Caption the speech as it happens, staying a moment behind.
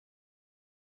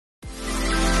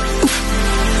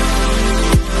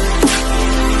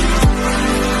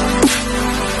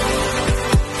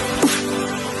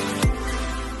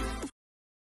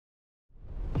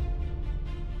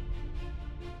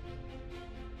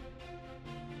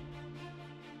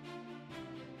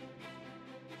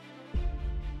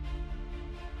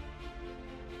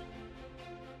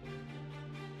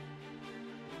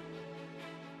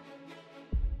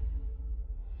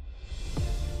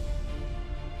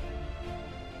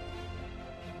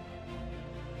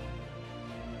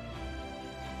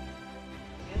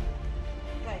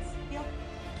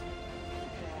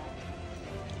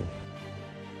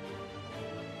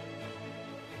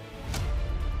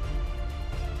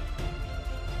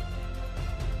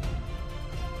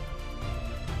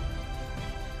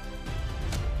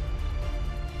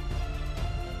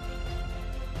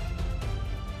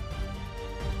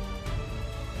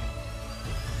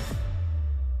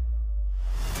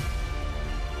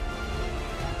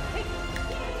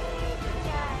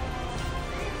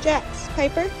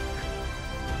JAX&PIPER.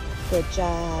 Good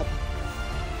job.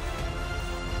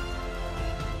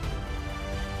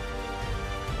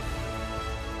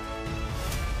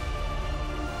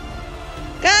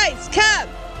 Guys, come!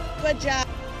 Good job.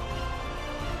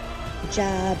 Good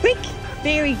job. Break.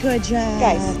 Very good job.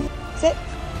 Guys, sit.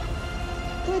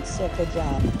 Good sit. Good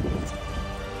job.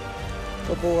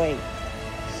 Good boy.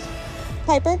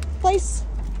 Piper, place.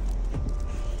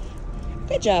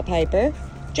 Good job, Piper.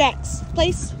 JAX,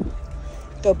 place.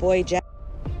 Good boy, JAX.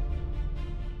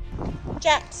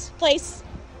 JAX, place.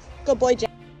 Good boy,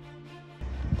 JAX.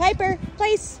 Piper,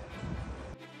 place.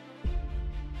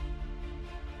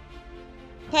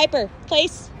 Piper,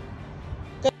 place.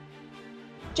 Good.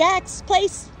 JAX,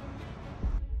 place.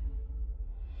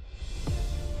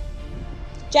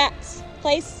 JAX,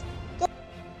 place. Go.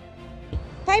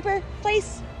 Piper,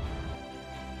 place.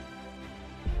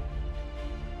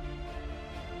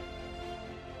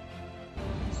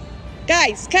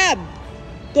 Guys, come.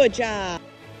 Good job.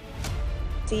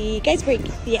 See, guys, break.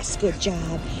 Yes, good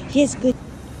job. Yes, good.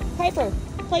 Piper,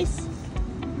 place.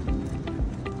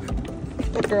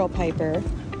 Good girl, Piper.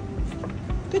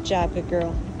 Good job, good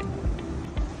girl.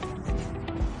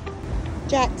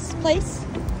 JAX, place.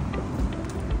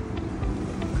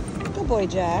 Good boy,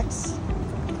 JAX.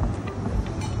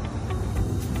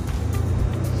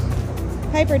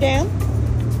 Piper down.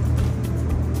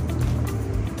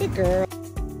 Good girl.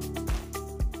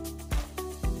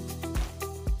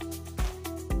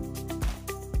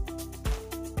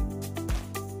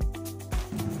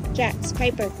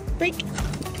 JAX&PIPER, break.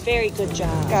 Very good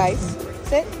job. Guys,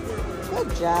 sit.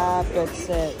 Good job, good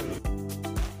sit.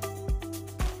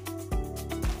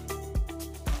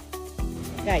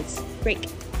 Guys, break.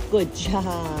 Good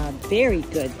job. Very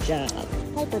good job.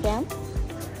 Piper down.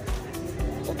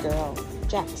 Good girl.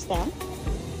 JAX down.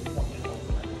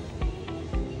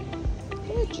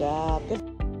 Good job. Good.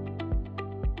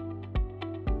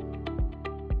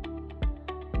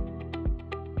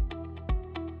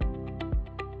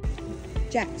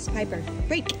 JAX&PIPER,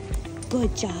 break.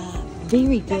 Good job.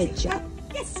 Very good job.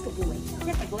 Yes, good boy.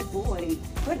 Yes, good boy.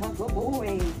 Good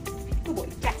boy. Good boy.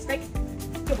 JAX, break.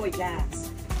 Good boy, JAX.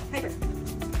 Piper.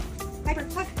 Piper,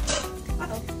 hug.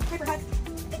 Uh-oh. Piper, hug.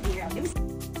 Here,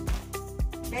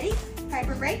 ready?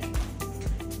 Piper, break.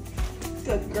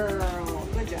 Good girl.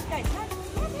 Good job. Guys, hug.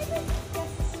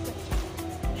 Yes.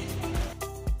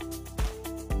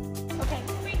 Okay,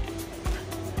 break.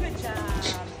 Good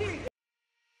job. Very good.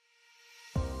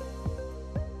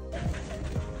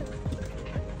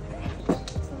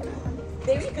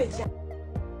 Very good job.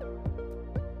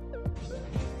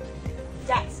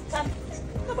 JAX, come.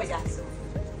 Good boy, JAX.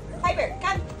 Piper,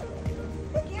 come.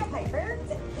 Good girl, Piper.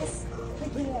 Yes.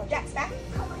 Good girl. JAX, back.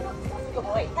 Good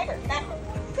boy. Piper, back.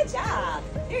 Good job.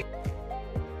 Very good.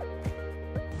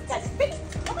 JAX, big.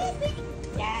 Come on, big.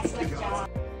 Yes, good job.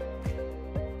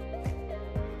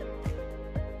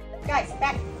 Guys,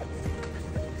 back.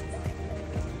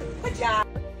 Good job.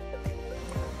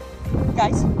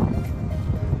 Guys.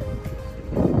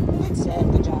 That's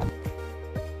it. Good job.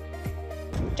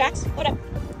 JAX, load up.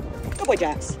 Good boy,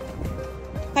 JAX.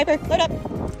 Piper, load up.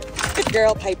 Good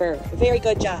girl, Piper. Very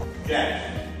good job. JAX.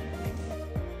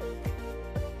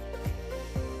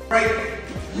 Right.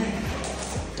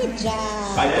 Good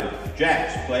job. Piper,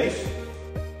 JAX, place.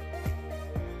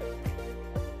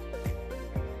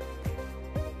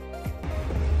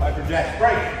 Piper, JAX,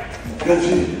 break.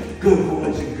 Good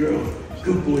boys and girls.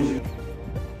 Good boys and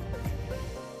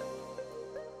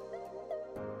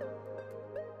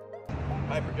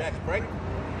Piper, JAX, break.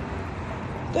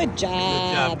 Good job.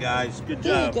 Good job, guys. Good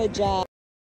job. Good job.